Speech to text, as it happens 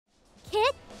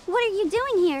What are you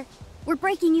doing here? We're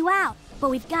breaking you out, but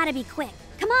we've got to be quick.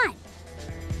 Come on.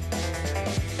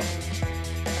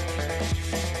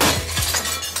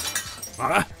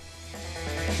 Huh?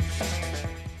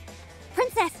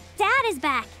 Princess, Dad is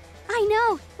back. I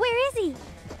know. Where is he?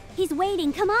 He's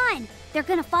waiting. Come on. They're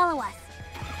gonna follow us.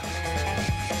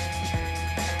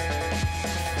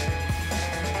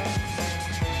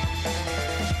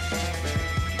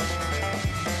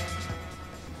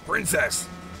 Princess!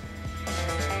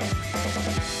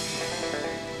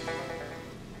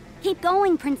 Keep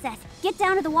going, Princess. Get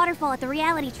down to the waterfall at the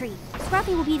reality tree.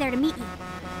 Scruffy will be there to meet you.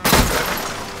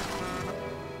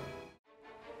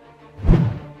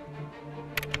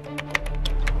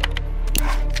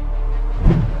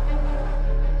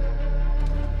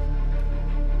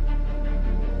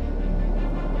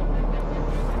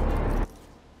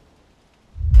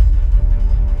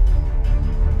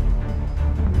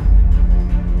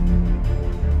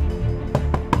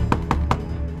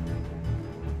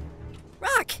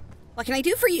 What can I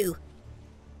do for you?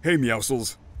 Hey,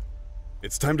 Meowscles.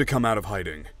 It's time to come out of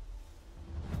hiding.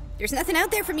 There's nothing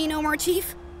out there for me no more,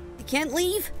 Chief. I can't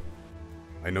leave.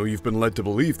 I know you've been led to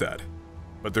believe that,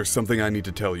 but there's something I need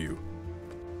to tell you.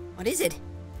 What is it?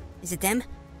 Is it them?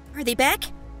 Are they back?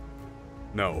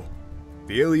 No.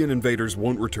 The alien invaders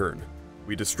won't return.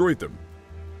 We destroyed them.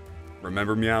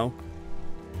 Remember, Meow?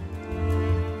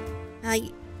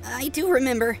 I do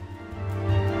remember.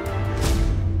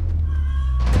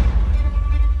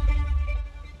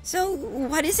 So,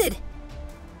 what is it?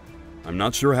 I'm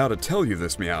not sure how to tell you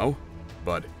this, Meow,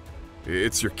 but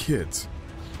it's your kids.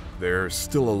 They're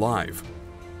still alive.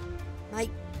 My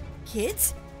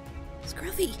kids?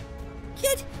 Scruffy,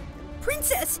 Kid,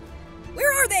 Princess,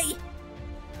 where are they?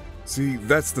 See,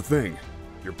 that's the thing.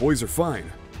 Your boys are fine.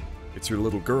 It's your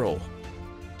little girl.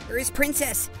 Where is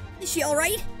Princess? Is she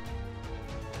alright?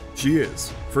 She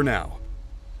is, for now.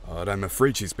 But I'm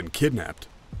afraid she's been kidnapped.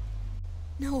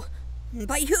 No.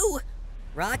 By who?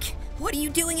 Rock, what are you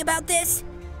doing about this?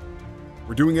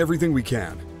 We're doing everything we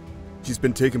can. She's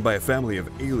been taken by a family of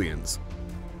aliens.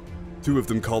 2 of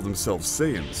them call themselves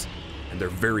Saiyans, and they're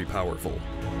very powerful.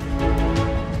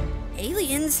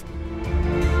 Aliens?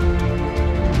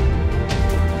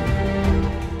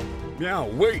 Meow,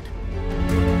 wait!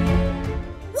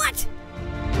 What?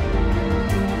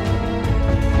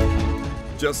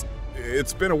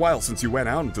 It's been a while since you went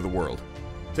out into the world.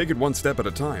 Take it one step at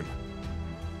a time.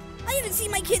 I haven't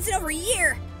seen my kids in over a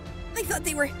year. I thought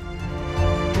they were...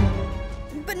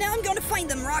 But now I'm going to find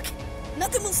them, Rock.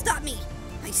 Nothing will stop me.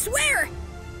 I swear!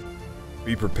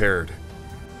 Be prepared.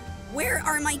 Where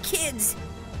are my kids?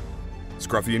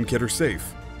 Scruffy and Kid are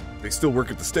safe. They still work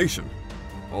at the station,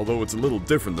 although it's a little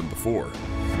different than before.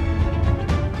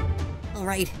 All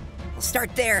right, I'll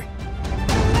start there.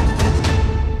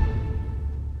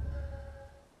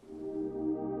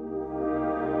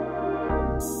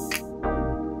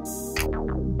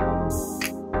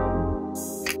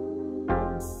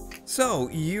 So,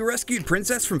 you rescued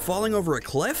Princess from falling over a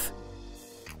cliff?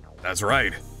 That's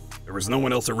right. There was no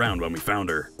one else around when we found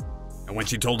her. And when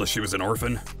she told us she was an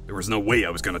orphan, there was no way I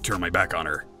was gonna turn my back on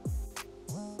her.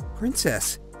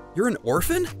 Princess, you're an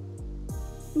orphan?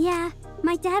 Yeah,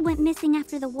 my dad went missing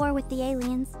after the war with the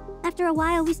aliens. After a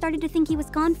while, we started to think he was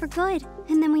gone for good,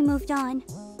 and then we moved on.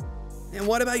 And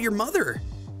what about your mother?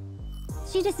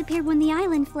 She disappeared when the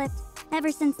island flipped.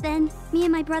 Ever since then, me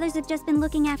and my brothers have just been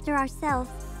looking after ourselves.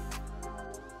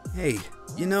 Hey,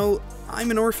 you know,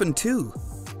 I'm an orphan too.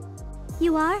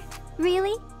 You are?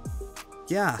 Really?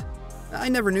 Yeah, I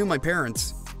never knew my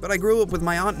parents, but I grew up with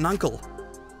my aunt and uncle.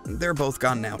 They're both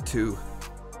gone now too.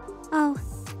 Oh,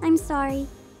 I'm sorry.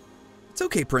 It's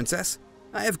okay, Princess.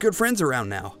 I have good friends around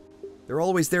now. They're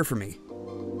always there for me.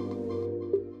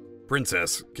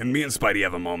 Princess, can me and Spidey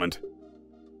have a moment?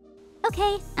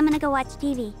 Okay, I'm gonna go watch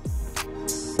TV.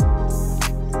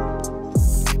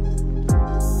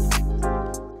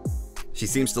 She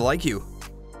seems to like you.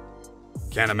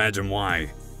 Can't imagine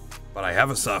why, but I have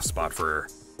a soft spot for her.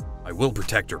 I will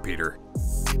protect her, Peter.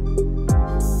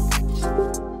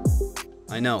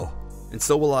 I know, and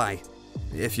so will I,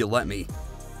 if you let me.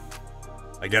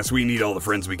 I guess we need all the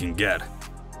friends we can get.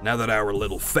 Now that our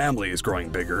little family is growing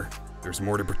bigger, there's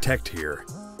more to protect here.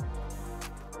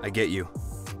 I get you.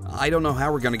 I don't know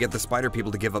how we're gonna get the spider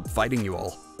people to give up fighting you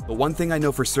all, but one thing I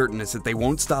know for certain is that they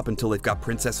won't stop until they've got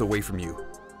Princess away from you.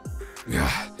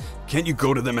 Can't you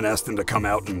go to them and ask them to come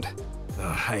out and,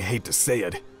 I hate to say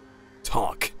it,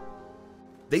 talk?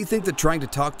 They think that trying to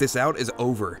talk this out is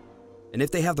over. And if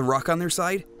they have the Rock on their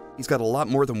side, he's got a lot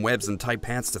more than webs and tight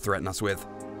pants to threaten us with.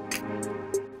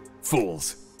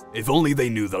 Fools. If only they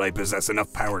knew that I possess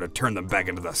enough power to turn them back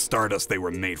into the stardust they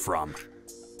were made from.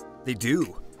 They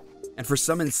do. And for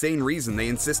some insane reason, they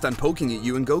insist on poking at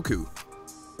you and Goku.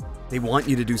 They want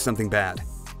you to do something bad,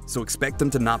 so expect them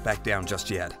to not back down just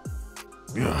yet.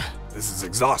 Ugh, this is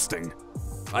exhausting.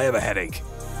 I have a headache.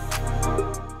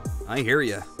 I hear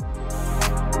ya.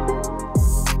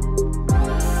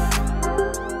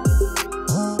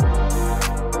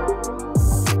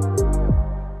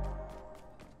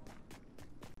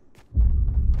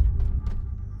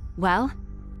 Well?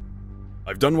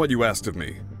 I've done what you asked of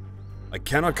me. I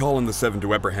cannot call in the Seven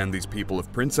to apprehend these people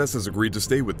if Princess has agreed to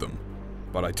stay with them.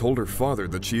 But I told her father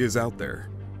that she is out there,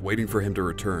 waiting for him to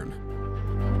return.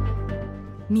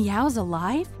 Meow's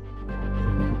alive?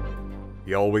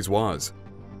 He always was.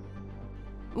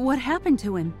 What happened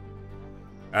to him?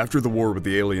 After the war with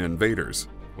the alien invaders,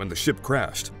 when the ship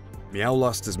crashed, Meow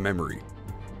lost his memory.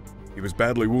 He was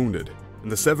badly wounded,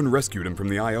 and the Seven rescued him from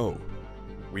the I.O.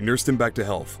 We nursed him back to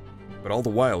health, but all the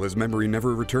while his memory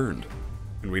never returned,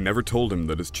 and we never told him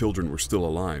that his children were still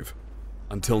alive.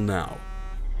 Until now.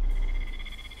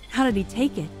 How did he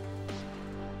take it?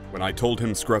 When I told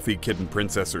him Scruffy, Kid, and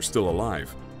Princess are still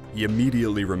alive, he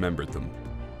immediately remembered them.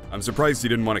 I'm surprised he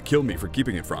didn't want to kill me for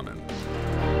keeping it from him.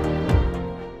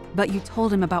 But you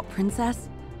told him about Princess?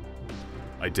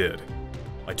 I did.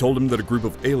 I told him that a group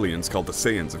of aliens called the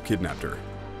Saiyans have kidnapped her.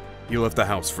 He left the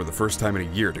house for the first time in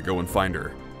a year to go and find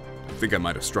her. I think I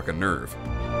might have struck a nerve.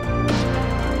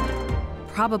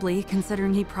 Probably,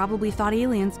 considering he probably thought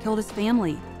aliens killed his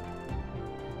family.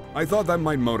 I thought that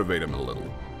might motivate him a little.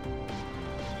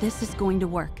 This is going to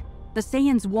work. The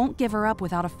Saiyans won't give her up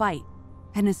without a fight.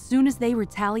 And as soon as they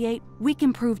retaliate, we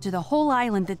can prove to the whole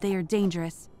island that they are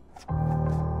dangerous.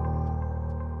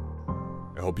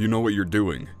 I hope you know what you're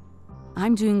doing.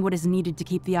 I'm doing what is needed to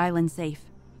keep the island safe.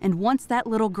 And once that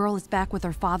little girl is back with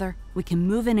her father, we can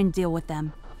move in and deal with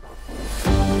them.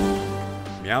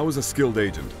 Meow is a skilled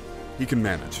agent. He can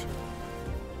manage.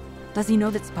 Does he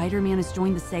know that Spider-Man has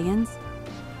joined the Saiyans?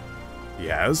 He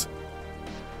has?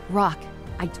 Rock,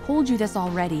 I told you this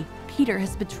already. Peter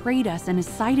has betrayed us and has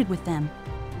sided with them.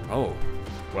 Oh,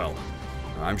 well,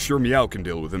 I'm sure Meow can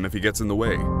deal with him if he gets in the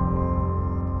way.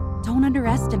 Don't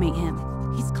underestimate him.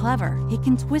 He's clever. He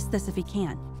can twist this if he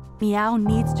can. Meow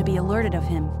needs to be alerted of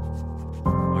him.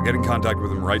 I'll get in contact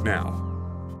with him right now.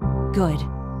 Good.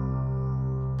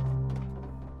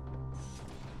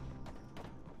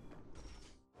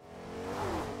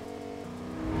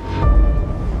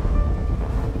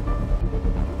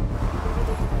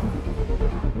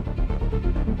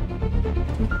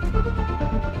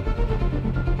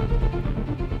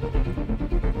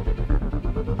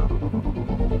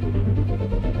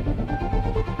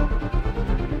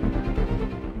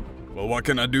 What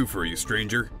can I do for you,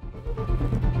 stranger?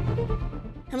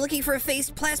 I'm looking for a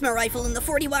phased plasma rifle in the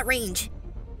 40-watt range.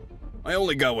 I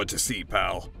only got what you see,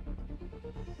 pal.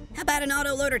 How about an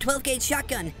auto-loader 12-gauge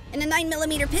shotgun and a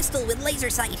 9mm pistol with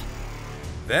laser sight?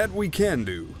 That we can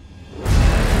do.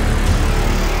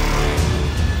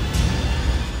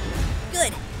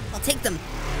 Good. I'll take them.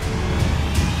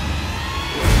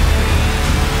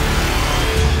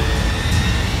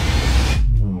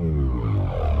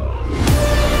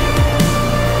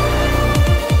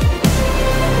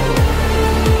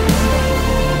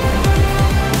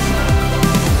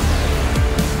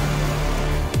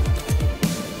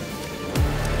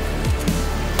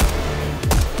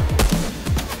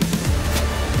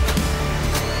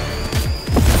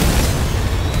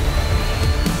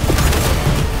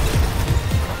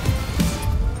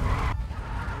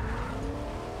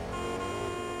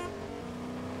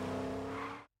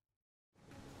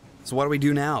 So what do we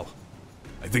do now?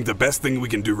 I think the best thing we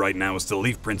can do right now is to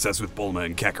leave Princess with Bulma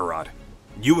and Kakarot.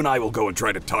 You and I will go and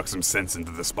try to talk some sense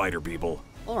into the spider people.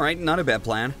 Alright, not a bad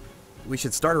plan. We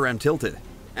should start around Tilted.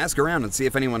 Ask around and see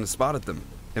if anyone has spotted them.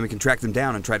 Then we can track them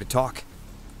down and try to talk.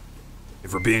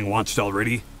 If we're being watched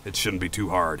already, it shouldn't be too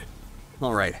hard.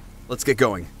 Alright, let's get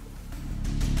going.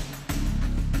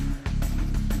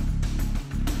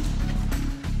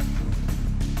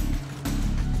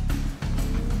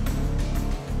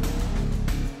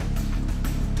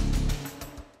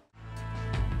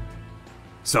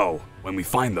 So, when we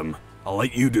find them, I'll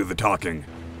let you do the talking.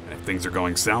 And if things are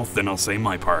going south, then I'll say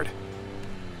my part.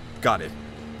 Got it.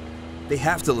 They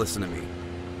have to listen to me.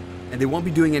 And they won't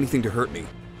be doing anything to hurt me,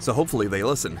 so hopefully they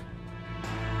listen.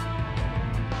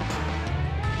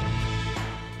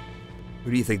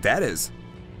 Who do you think that is?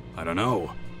 I don't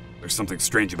know. There's something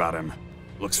strange about him.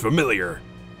 Looks familiar,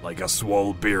 like a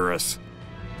swole Beerus.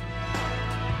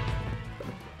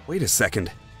 Wait a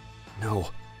second.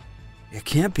 No, it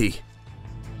can't be.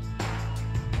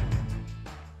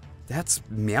 That's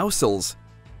Meowscles.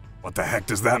 What the heck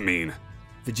does that mean?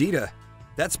 Vegeta,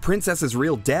 that's Princess's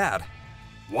real dad.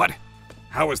 What?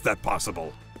 How is that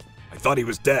possible? I thought he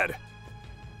was dead.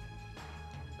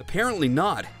 Apparently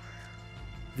not.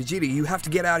 Vegeta, you have to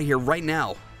get out of here right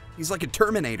now. He's like a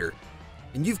Terminator.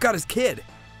 And you've got his kid.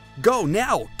 Go,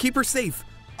 now! Keep her safe.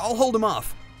 I'll hold him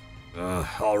off.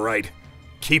 All right.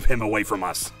 Keep him away from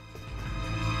us.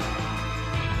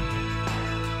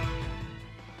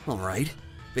 All right.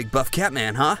 Big buff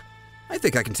Catman, huh? I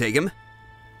think I can take him.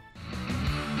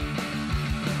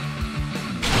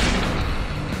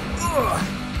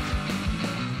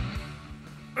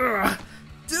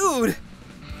 Dude!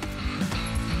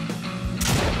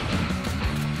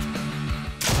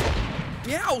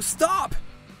 Meow, stop!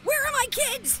 Where are my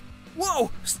kids?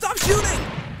 Whoa, stop shooting!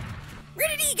 Where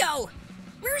did he go?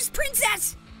 Where's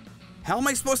Princess? How am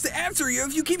I supposed to answer you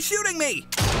if you keep shooting me?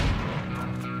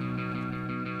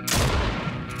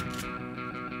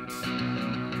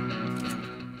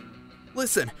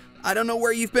 Listen, I don't know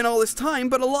where you've been all this time,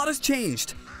 but a lot has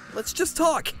changed. Let's just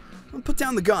talk. I'll put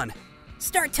down the gun.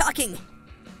 Start talking.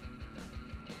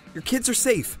 Your kids are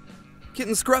safe. Kit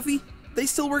and Scruffy, they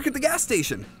still work at the gas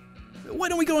station. Why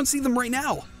don't we go and see them right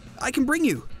now? I can bring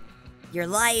you. You're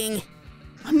lying.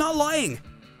 I'm not lying.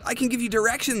 I can give you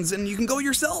directions and you can go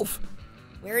yourself.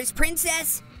 Where is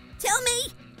Princess? Tell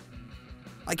me.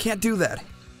 I can't do that.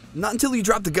 Not until you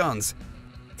drop the guns.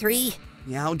 3,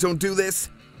 Meow, don't do this.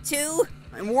 2,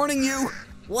 I'm warning you.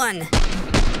 1.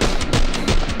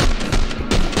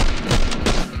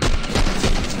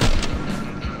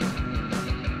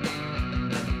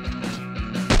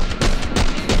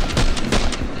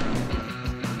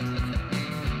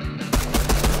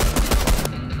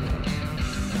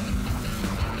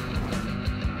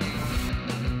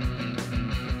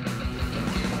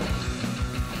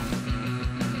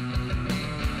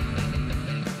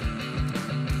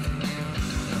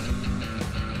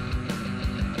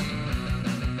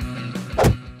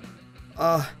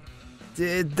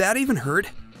 Did that even hurt?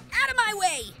 Out of my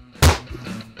way!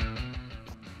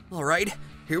 All right,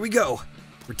 here we go.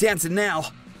 We're dancing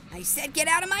now. I said get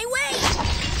out of my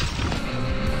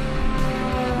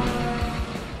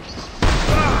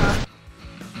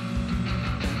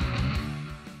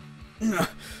way!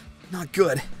 Not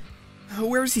good.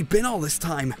 Where has he been all this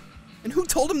time? And who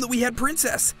told him that we had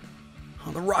Princess?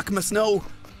 Oh, the Rock must know.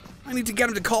 I need to get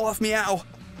him to call off Meow.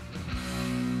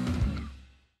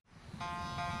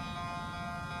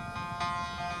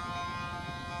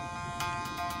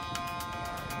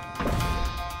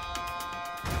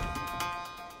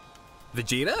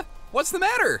 Vegeta? What's the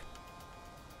matter?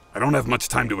 I don't have much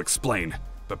time to explain,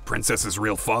 but Princess's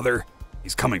real father,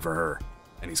 he's coming for her.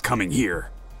 And he's coming here.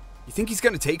 You think he's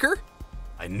gonna take her?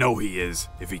 I know he is,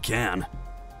 if he can.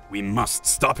 We must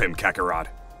stop him, Kakarot.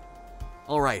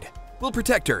 All right, we'll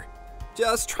protect her.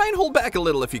 Just try and hold back a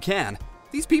little if you can.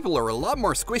 These people are a lot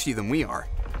more squishy than we are.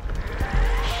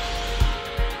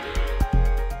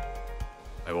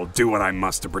 I will do what I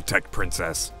must to protect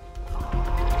Princess.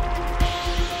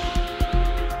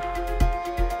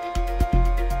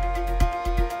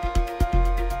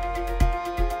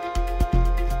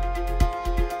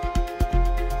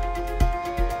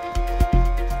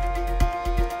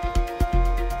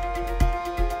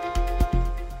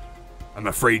 I'm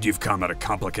afraid you've come at a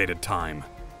complicated time.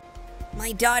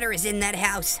 My daughter is in that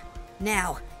house.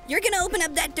 Now, you're gonna open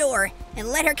up that door and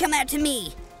let her come out to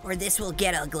me, or this will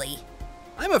get ugly.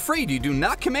 I'm afraid you do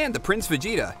not command the Prince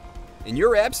Vegeta. In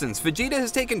your absence, Vegeta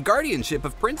has taken guardianship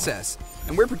of Princess,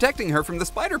 and we're protecting her from the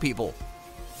Spider People.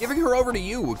 Giving her over to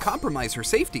you would compromise her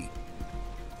safety.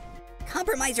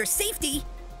 Compromise her safety?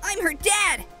 I'm her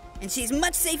dad, and she's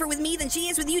much safer with me than she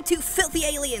is with you two filthy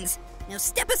aliens. Now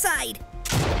step aside.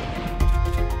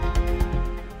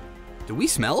 Do we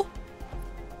smell?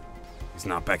 He's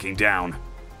not backing down.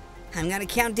 I'm gonna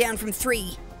count down from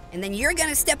 3, and then you're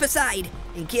gonna step aside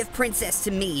and give Princess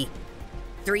to me.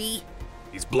 3,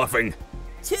 He's bluffing.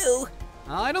 2,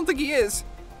 I don't think he is.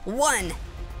 1.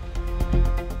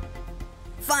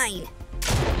 Fine.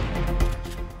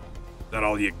 That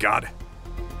all you got?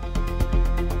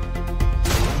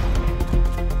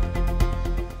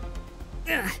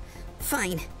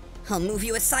 Fine. I'll move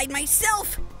you aside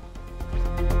myself.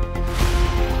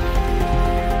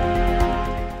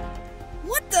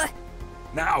 What the?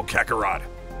 Now, Kakarot.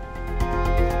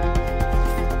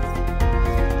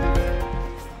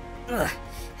 Ugh.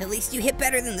 At least you hit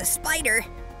better than the spider.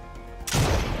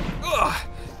 Ugh.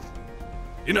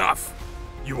 Enough.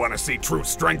 You want to see true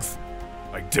strength?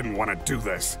 I didn't want to do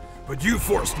this, but you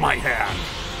forced my hand.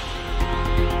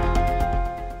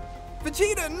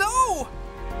 Vegeta, no!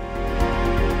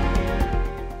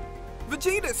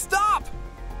 Vegeta, stop!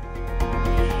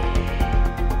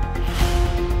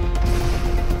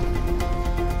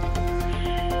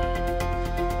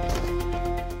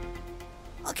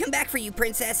 I'll come back for you,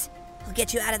 Princess. I'll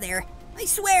get you out of there. I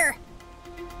swear!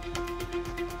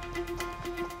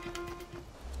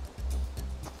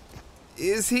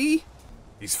 Is he?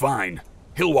 He's fine.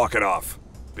 He'll walk it off.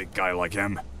 Big guy like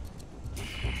him.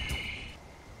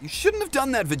 You shouldn't have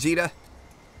done that, Vegeta.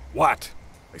 What?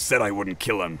 I said I wouldn't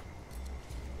kill him.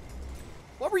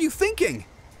 What were you thinking?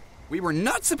 We were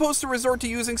not supposed to resort to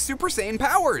using Super Saiyan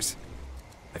powers.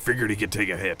 I figured he could take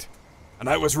a hit. And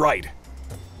I was right.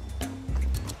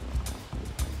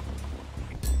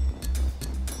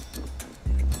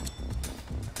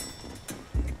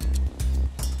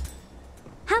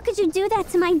 How could you do that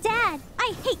to my dad?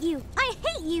 I hate you! I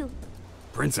hate you!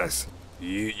 Princess,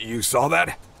 you saw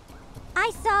that?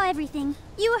 I saw everything.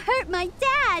 You hurt my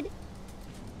dad!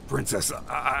 Princess,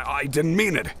 I didn't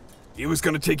mean it. He was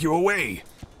gonna take you away.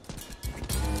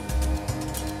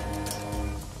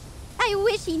 I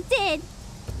wish he did!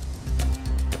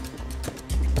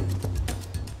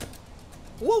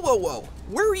 Whoa, whoa, whoa.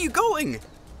 Where are you going?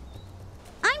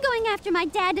 I'm going after my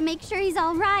dad to make sure he's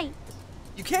alright.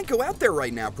 You can't go out there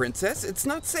right now, Princess. It's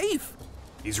not safe.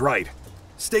 He's right.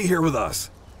 Stay here with us.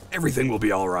 Everything will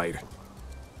be all right.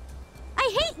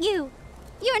 I hate you!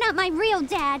 You're not my real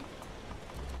dad.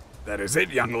 That is it,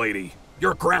 young lady.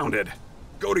 You're grounded.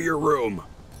 Go to your room.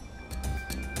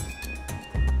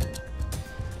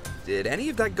 Did any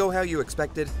of that go how you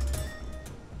expected?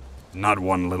 Not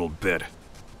one little bit.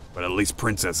 But at least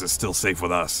Princess is still safe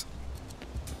with us.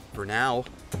 For now.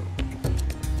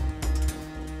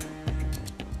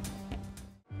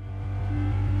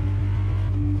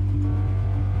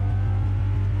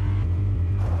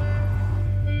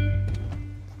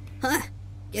 Huh.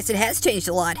 Guess it has changed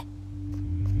a lot.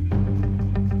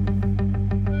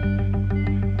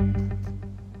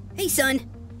 Hey, son.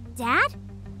 Dad?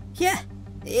 Yeah,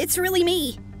 it's really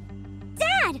me.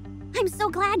 Dad! I'm so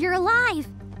glad you're alive!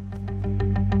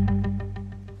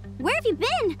 Where have you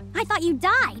been? I thought you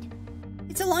died.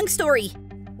 It's a long story.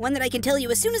 One that I can tell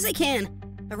you as soon as I can.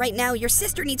 But right now, your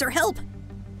sister needs our help.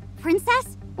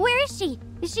 Princess? Where is she?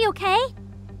 Is she okay?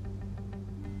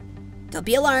 Don't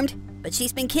be alarmed, but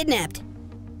she's been kidnapped.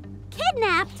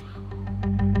 Kidnapped?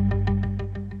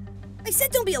 I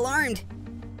said don't be alarmed.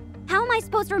 How am I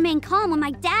supposed to remain calm when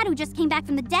my dad, who just came back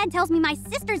from the dead, tells me my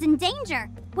sister's in danger?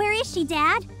 Where is she,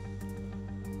 Dad?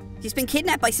 She's been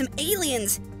kidnapped by some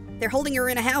aliens. They're holding her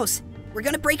in a house. We're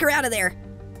gonna break her out of there.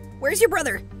 Where's your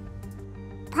brother?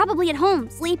 Probably at home,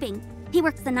 sleeping. He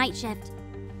works the night shift.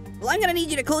 Well, I'm gonna need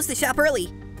you to close the shop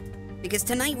early. Because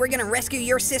tonight we're gonna rescue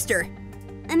your sister.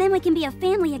 And then we can be a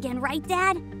family again, right,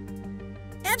 Dad?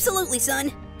 Absolutely,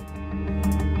 son.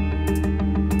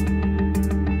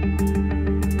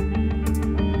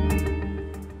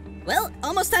 Well,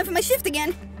 almost time for my shift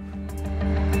again.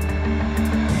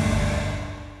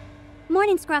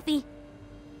 Morning, Scruffy.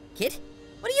 Kid,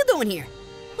 what are you doing here?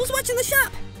 Who's watching the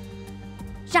shop?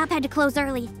 Shop had to close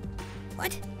early.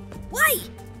 What? Why?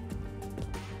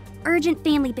 Urgent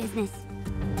family business.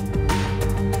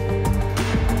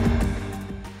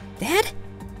 Dad?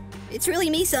 It's really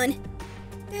me, son.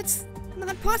 That's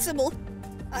not possible.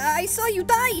 I saw you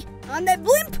die on that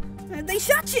blimp. They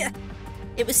shot you.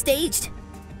 It was staged.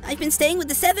 I've been staying with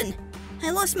the Seven. I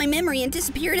lost my memory and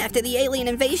disappeared after the alien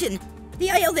invasion.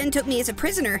 The IO then took me as a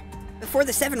prisoner, before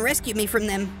the Seven rescued me from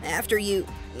them after you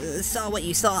saw what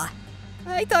you saw.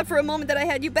 I thought for a moment that I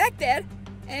had you back, Dad,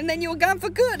 and then you were gone for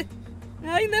good.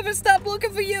 I never stopped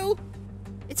looking for you.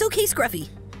 It's okay, Scruffy.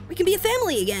 We can be a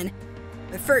family again.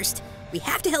 But first, we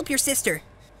have to help your sister.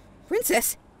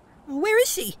 Princess, where is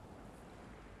she?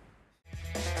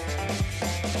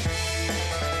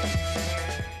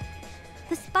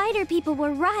 The spider people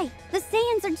were right. The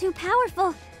Saiyans are too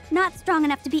powerful. Not strong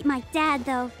enough to beat my dad,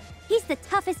 though. He's the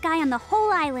toughest guy on the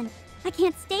whole island. I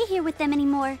can't stay here with them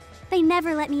anymore. They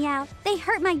never let me out. They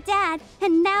hurt my dad,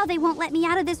 and now they won't let me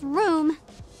out of this room.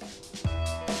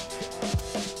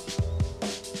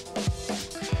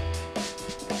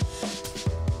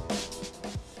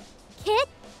 Kid,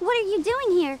 what are you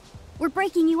doing here? We're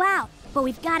breaking you out, but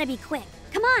we've got to be quick.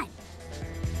 Come on.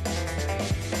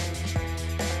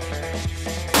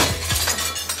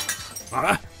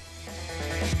 Huh?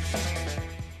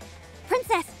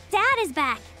 Princess, Dad is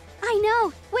back. I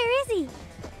know. Where is he?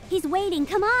 He's waiting.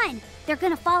 Come on. They're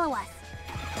gonna follow us.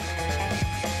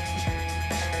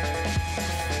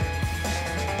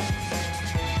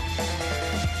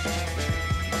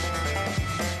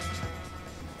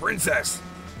 Princess!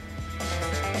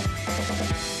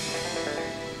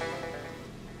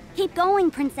 Keep going,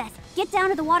 Princess. Get down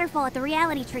to the waterfall at the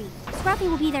reality tree. Scruffy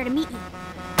will be there to meet you.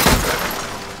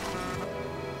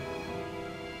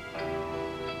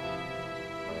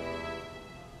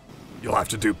 You'll have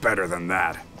to do better than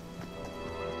that.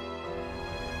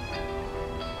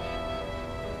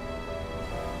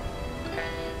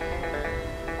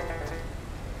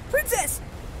 Princess!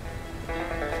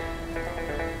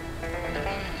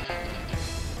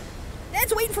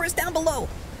 Dad's waiting for us down below.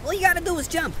 All you gotta do is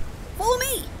jump. Follow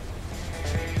me!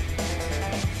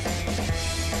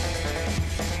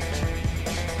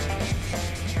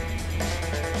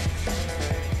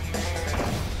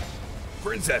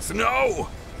 Princess, no!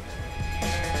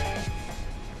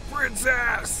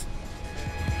 Princess!